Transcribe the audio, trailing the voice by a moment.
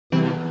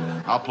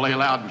I'll play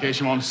loud in case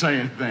you want to say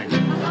anything.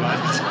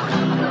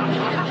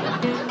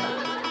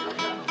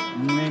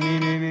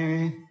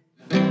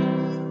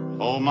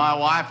 Oh, my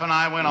wife and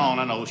I went on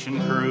an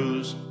ocean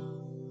cruise.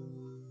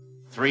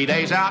 3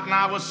 days out and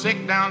I was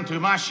sick down to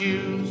my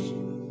shoes.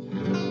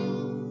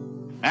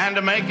 And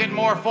to make it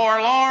more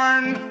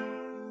forlorn,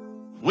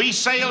 we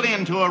sailed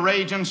into a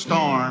raging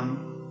storm.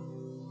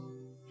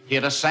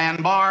 Hit a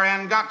sandbar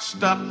and got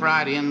stuck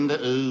right in the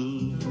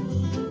ooze.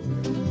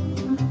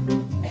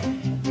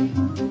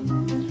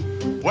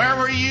 Where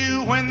were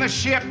you when the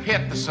ship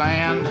hit the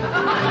sand? I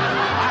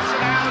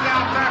said I was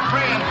out there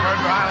praying for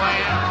dry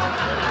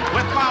land,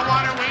 with my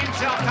water wings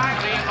held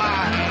tightly in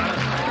my hand.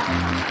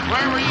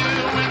 Where were you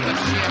when the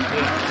ship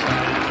hit the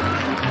sand?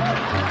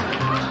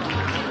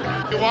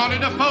 You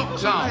wanted a folk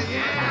song?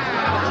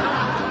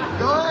 Yeah.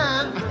 Go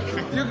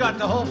ahead. You got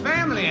the whole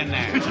family in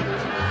there.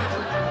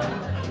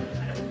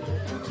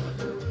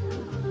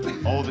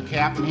 Oh, the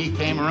captain, he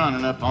came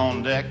running up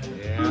on deck.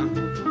 Yeah.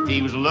 He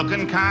was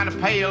looking kind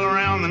of pale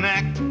around the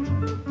neck.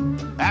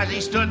 As he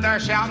stood there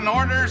shouting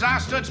orders, I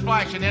stood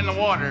splashing in the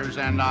waters,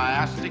 and I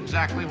asked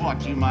exactly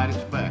what you might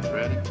expect.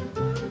 Ready?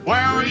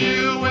 Where were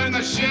you when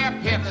the ship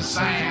hit the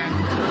sand?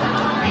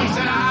 He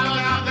said, I was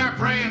out there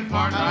praying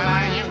for dry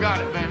land. You got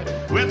it, baby.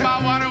 With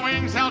my water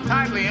wings held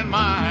tightly in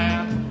my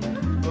hand.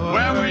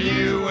 Where were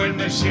you when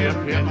the ship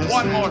hit the sand?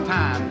 One more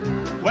time.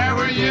 Where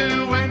were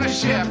you when the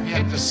ship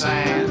hit the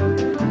sand?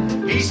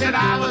 He said,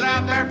 I was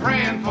out there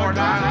praying for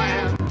dry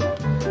land,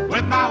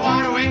 with my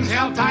water wings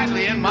held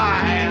tightly in my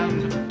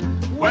hand.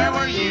 Where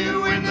were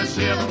you when the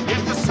ship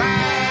hit the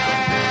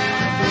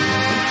sand?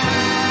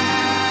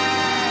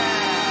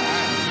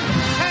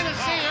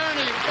 Tennessee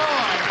Ernie,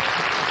 boy.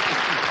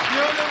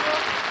 Beautiful.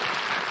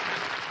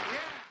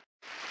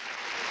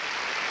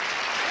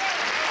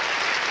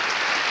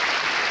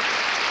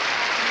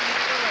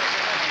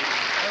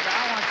 I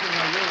want you to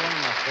know you're one of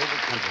my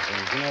favorite country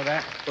singers. You know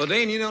that? Well,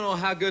 Dean, you don't know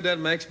how good that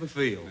makes me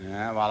feel.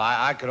 Yeah, well,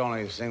 I could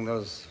only sing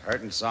those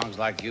hurting songs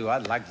like you.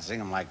 I'd like to sing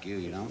them like you,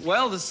 you know?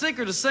 Well, the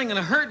secret of singing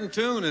a hurting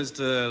tune is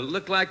to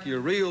look like you're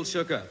real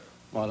shook up.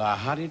 Well,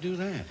 how do you do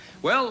that?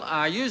 Well,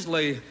 I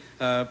usually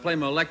play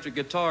my electric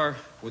guitar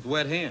with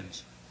wet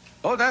hands.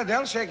 Oh,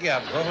 that'll shake you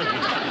up. Go ahead.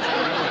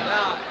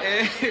 Now,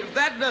 if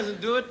that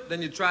doesn't do it,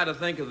 then you try to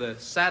think of the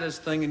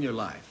saddest thing in your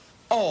life.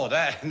 Oh,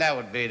 that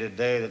would be the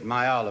day that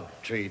my olive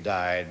tree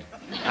died.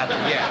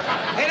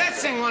 Yeah. Hey, let's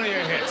sing one of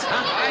your hits,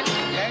 huh? Right?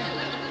 Okay.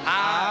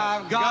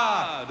 I've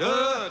got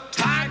a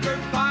tiger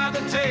by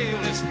the tail,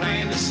 it's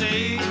plain to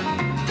see.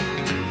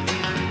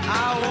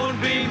 I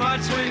won't be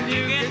much when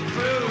you get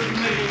through with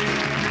me.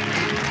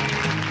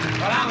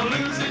 But I'm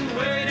losing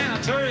weight and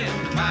I'm turning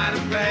kind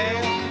of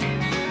pale.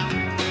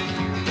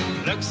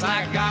 Looks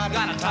like I've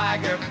got a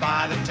tiger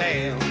by the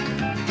tail.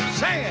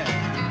 Sing it!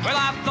 Well,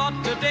 I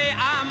thought today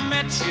I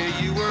met you,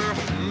 you were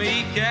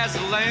meek as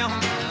a lamb.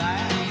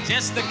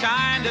 Just the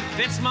kind that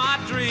fits my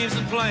dreams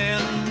and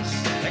plans.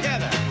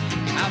 Together.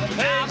 Now the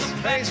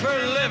place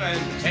we're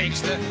living takes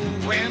the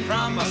wind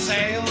from my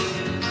sails.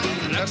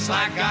 Looks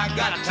like I've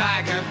got a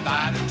tiger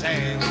by the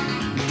tail.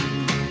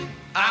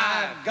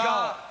 I've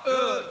got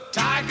a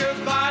tiger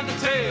by the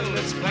tail,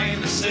 it's plain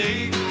to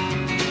see.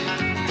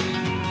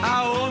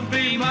 I won't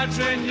be much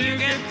when you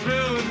get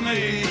through with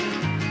me.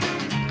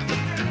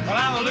 But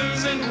I'm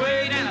losing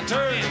weight and I'm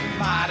turning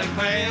mighty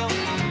pale.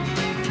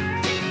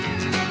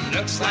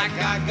 Looks like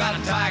I got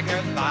a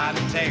tiger by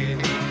the tail.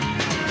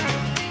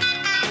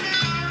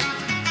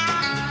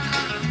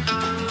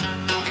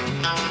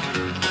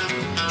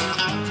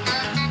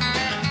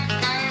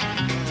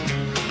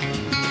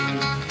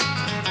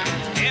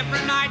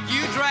 Every night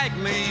you drag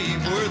me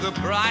where the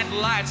bright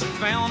lights are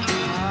found.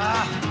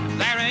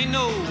 There ain't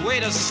no way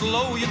to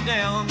slow you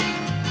down.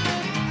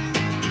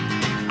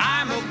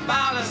 I'm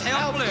about as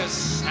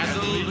helpless as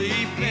a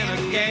leaf in a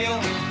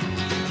gale.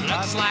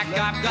 Looks like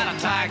I've got a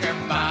tiger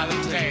by the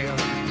tail.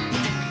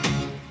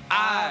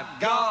 I've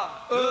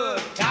got a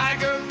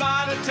tiger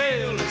by the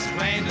tail, it's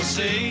plain to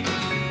see.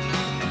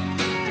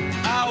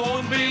 I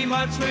won't be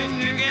much when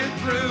you get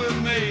through with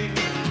me.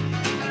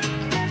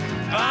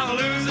 I'm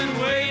losing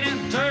weight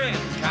and turning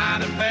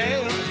kind of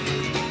pale.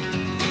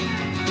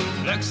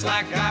 Looks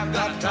like I've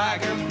got a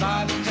tiger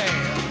by the tail.